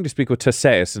him. I'm hoping to speak with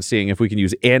Terseus and seeing if we can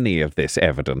use any of this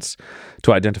evidence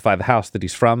to identify the house that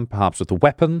he's from, perhaps with the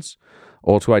weapons,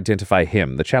 or to identify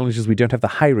him. The challenge is we don't have the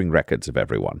hiring records of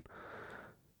everyone.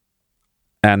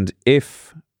 And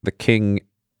if the king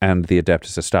and the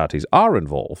Adeptus Astartes are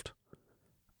involved,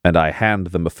 and I hand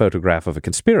them a photograph of a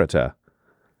conspirator,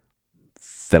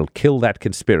 they'll kill that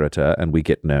conspirator and we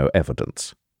get no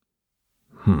evidence.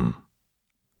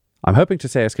 I'm hoping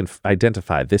Terseus can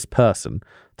identify this person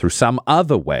through some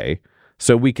other way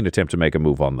so we can attempt to make a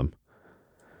move on them.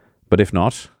 But if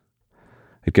not,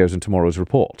 it goes in tomorrow's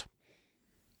report.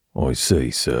 I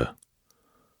see, sir.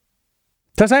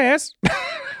 Terseus!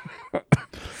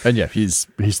 And yeah, he's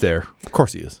there. Of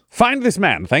course he is. Find this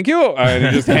man, thank you. And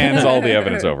he just hands all the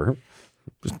evidence over.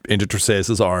 Just into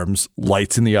Terseus' arms,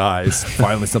 lights in the eyes,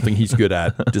 finally something he's good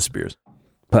at, disappears.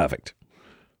 Perfect.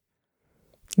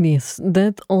 Yes,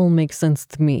 that all makes sense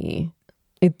to me.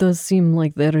 It does seem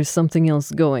like there is something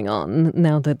else going on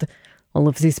now that all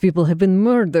of these people have been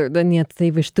murdered and yet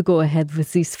they wish to go ahead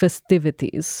with these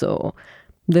festivities, so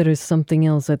there is something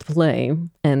else at play,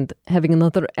 and having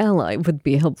another ally would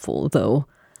be helpful, though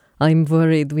I'm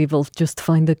worried we will just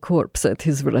find a corpse at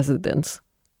his residence.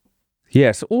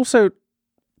 Yes, also,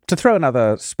 To throw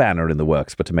another spanner in the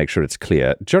works, but to make sure it's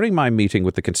clear, during my meeting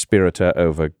with the conspirator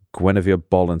over Guinevere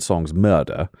Bolensong's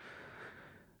murder,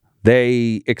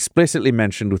 they explicitly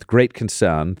mentioned with great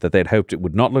concern that they'd hoped it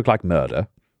would not look like murder,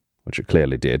 which it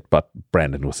clearly did, but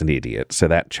Brandon was an idiot, so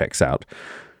that checks out.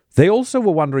 They also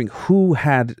were wondering who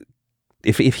had,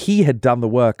 if he had done the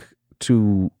work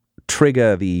to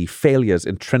trigger the failures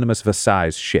in Trinimus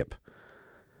Versailles' ship,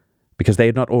 because they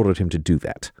had not ordered him to do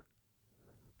that.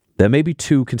 There may be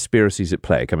two conspiracies at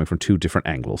play coming from two different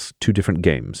angles, two different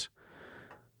games.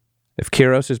 If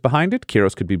Kyros is behind it,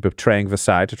 Kyros could be betraying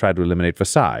Versailles to try to eliminate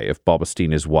Versailles. If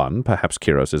Bobastine is one, perhaps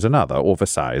Kyros is another, or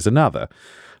Versailles is another.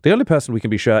 The only person we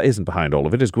can be sure isn't behind all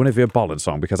of it is Guinevere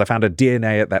Bolensong, because I found her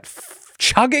DNA at that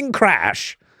chugging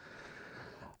crash.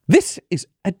 This is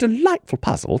a delightful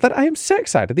puzzle that I am so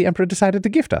excited the Emperor decided to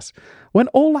gift us, when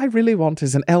all I really want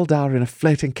is an Eldar in a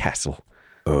floating castle.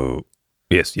 Oh,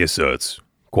 yes, sir, it's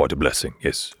quite a blessing,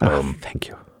 yes. Thank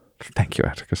you. Thank you,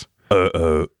 Atticus.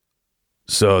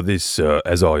 So this,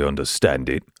 as I understand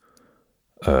it,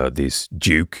 this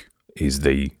Duke is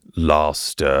the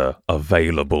last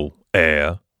available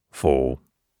heir for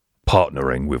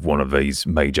partnering with one of these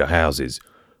major houses.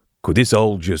 Could this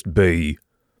all just be,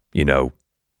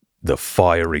 the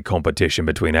fiery competition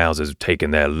between houses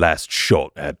taking their last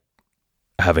shot at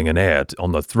having an heir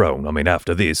on the throne? I mean,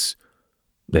 after this,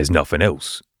 there's nothing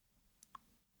else.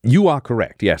 You are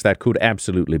correct. Yes, that could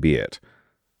absolutely be it.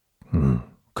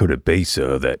 Could it be,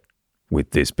 sir, that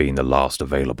with this being the last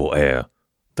available heir,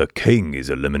 the king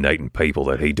is eliminating people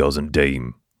that he doesn't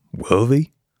deem worthy?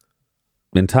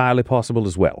 Entirely possible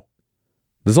as well.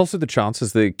 There's also the chance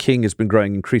as the king has been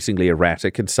growing increasingly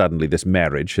erratic and suddenly this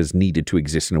marriage has needed to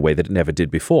exist in a way that it never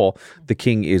did before, the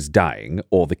king is dying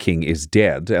or the king is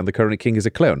dead and the current king is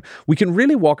a clone. We can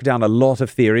really walk down a lot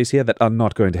of theories here that are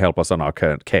not going to help us on our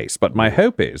current case, but my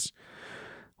hope is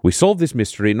we solve this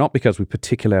mystery not because we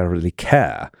particularly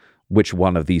care which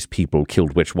one of these people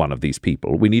killed which one of these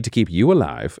people. We need to keep you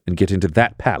alive and get into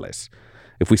that palace.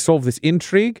 If we solve this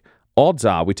intrigue, odds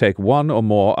are we take one or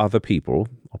more other people,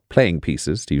 or playing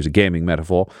pieces, to use a gaming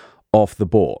metaphor, off the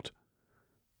board.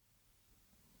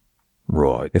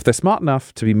 Right. If they're smart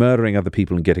enough to be murdering other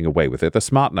people and getting away with it, they're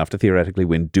smart enough to theoretically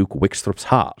win Duke Wixthrup's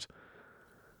heart.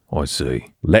 I see.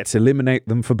 Let's eliminate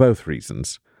them for both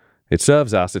reasons. It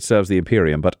serves us, it serves the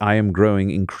Imperium, but I am growing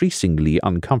increasingly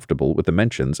uncomfortable with the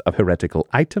mentions of heretical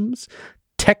items,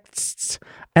 texts,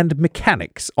 and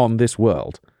mechanics on this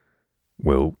world.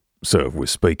 Well, so if we're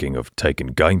speaking of taking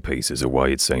game pieces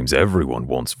away, it seems everyone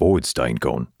wants Voidstain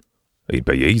gone. It'd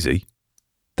be easy.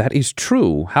 That is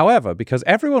true. However, because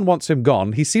everyone wants him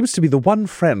gone, he seems to be the one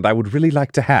friend I would really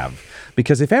like to have.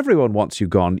 Because if everyone wants you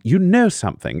gone, you know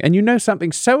something, and you know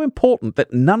something so important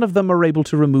that none of them are able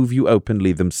to remove you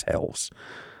openly themselves.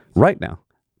 Right now,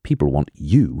 people want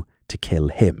you to kill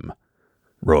him.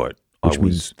 Right. Which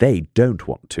means they don't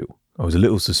want to. I was a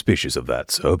little suspicious of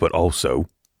that, sir, but also,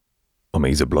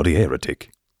 he's a bloody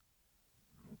heretic.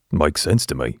 Makes sense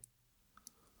to me.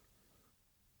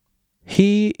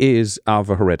 He is of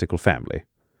a heretical family.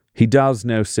 He does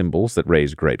know symbols that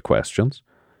raise great questions.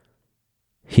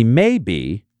 He may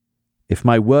be, if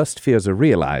my worst fears are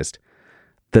realized,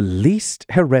 the least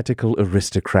heretical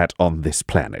aristocrat on this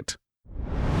planet.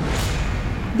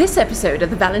 This episode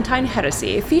of the Valentine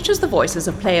Heresy features the voices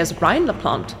of players Ryan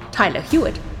LaPlante, Tyler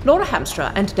Hewitt, Laura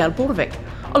Hamstra, and Del Borovic,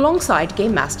 alongside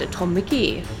Game Master Tom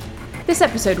McGee. This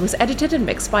episode was edited and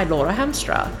mixed by Laura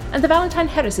Hamstra, and the Valentine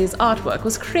Heresy's artwork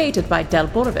was created by Del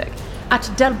Borovic at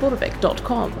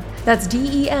delborovic.com. That's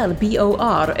DELBOROVIC.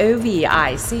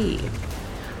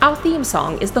 Our theme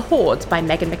song is The Hordes by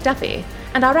Megan McDuffie,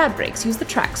 and our ad breaks use the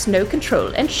tracks No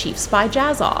Control and Chiefs by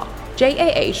Jazzar,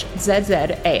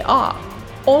 JAHZZAR.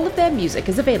 All of their music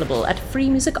is available at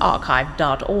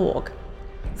freemusicarchive.org.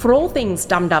 For all things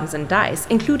Dum Dums and Dice,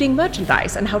 including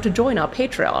merchandise and how to join our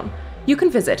Patreon, you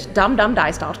can visit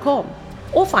dumdumdice.com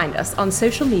or find us on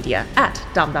social media at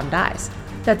dumdumdice.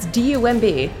 That's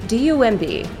DUMBDICE.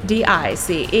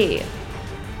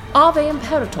 Ave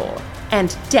Imperator,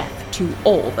 and death to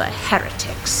all the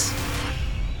heretics.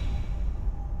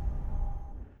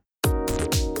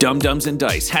 Dum Dums and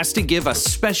Dice has to give a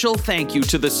special thank you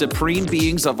to the supreme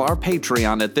beings of our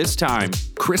Patreon at this time.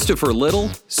 Christopher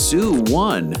Little, Sue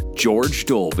One, George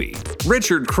Dolby,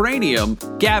 Richard Cranium,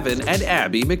 Gavin and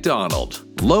Abby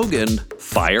McDonald, Logan,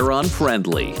 Fire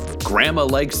Unfriendly, Grandma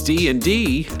Likes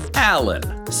D&D, Alan,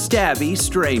 Stabby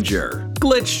Stranger,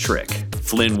 Glitch Trick,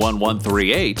 Flynn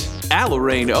 1138,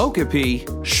 Alarain Okapi,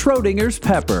 Schrodinger's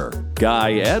Pepper,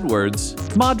 Guy Edwards,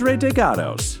 Madre de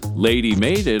Gatos, Lady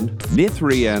Maiden,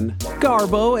 Mithrian,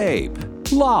 Garbo Ape,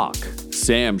 Locke,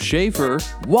 Sam Schaefer,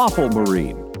 Waffle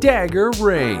Marine, Dagger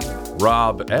Rain,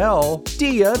 Rob L,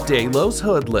 Dia De Los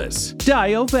Hoodless,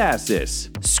 Diophasis,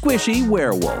 Squishy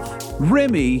Werewolf,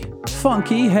 Remy,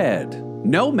 Funky Head,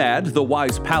 Nomad, the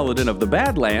Wise Paladin of the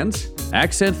Badlands,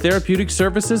 Accent Therapeutic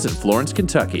Services in Florence,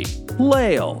 Kentucky,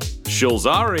 Lael,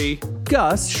 Shulzari,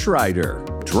 Gus Schreider,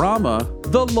 Drama,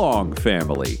 The Long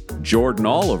Family, Jordan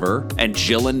Oliver, and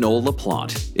Jill and Noel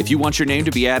LaPlante. If you want your name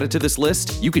to be added to this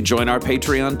list, you can join our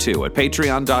Patreon too at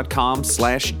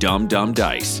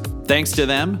patreon.com/dumdumdice. Thanks to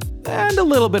them, and a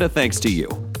little bit of thanks to you.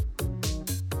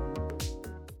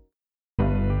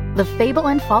 The Fable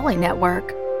and Folly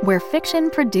Network, where fiction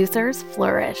producers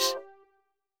flourish.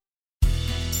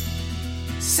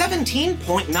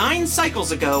 17.9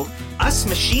 cycles ago, us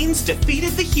machines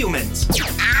defeated the humans.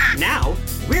 Now,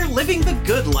 we're living the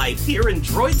good life here in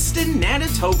Droidston,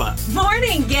 Manitoba.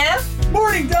 Morning, Gif!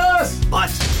 Morning, Dust!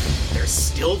 But there's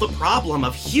still the problem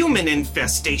of human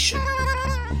infestation.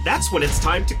 That's what it's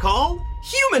time to call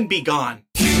Human Be Gone.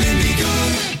 Human Be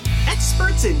Gone!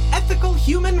 Experts in ethical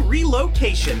human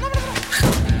relocation.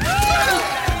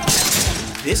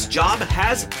 This job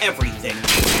has everything.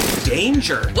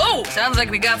 Danger. Whoa, sounds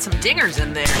like we got some dingers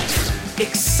in there.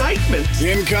 Excitement.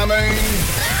 Incoming.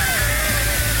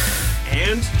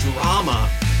 And drama.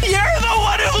 You're the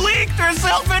one who leaked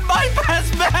herself in my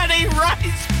basmati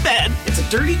rice bed. It's a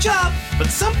dirty job, but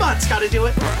somebody's got to do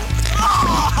it.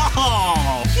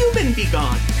 Oh! Human Be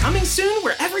Gone. Coming soon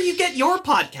wherever you get your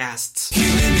podcasts.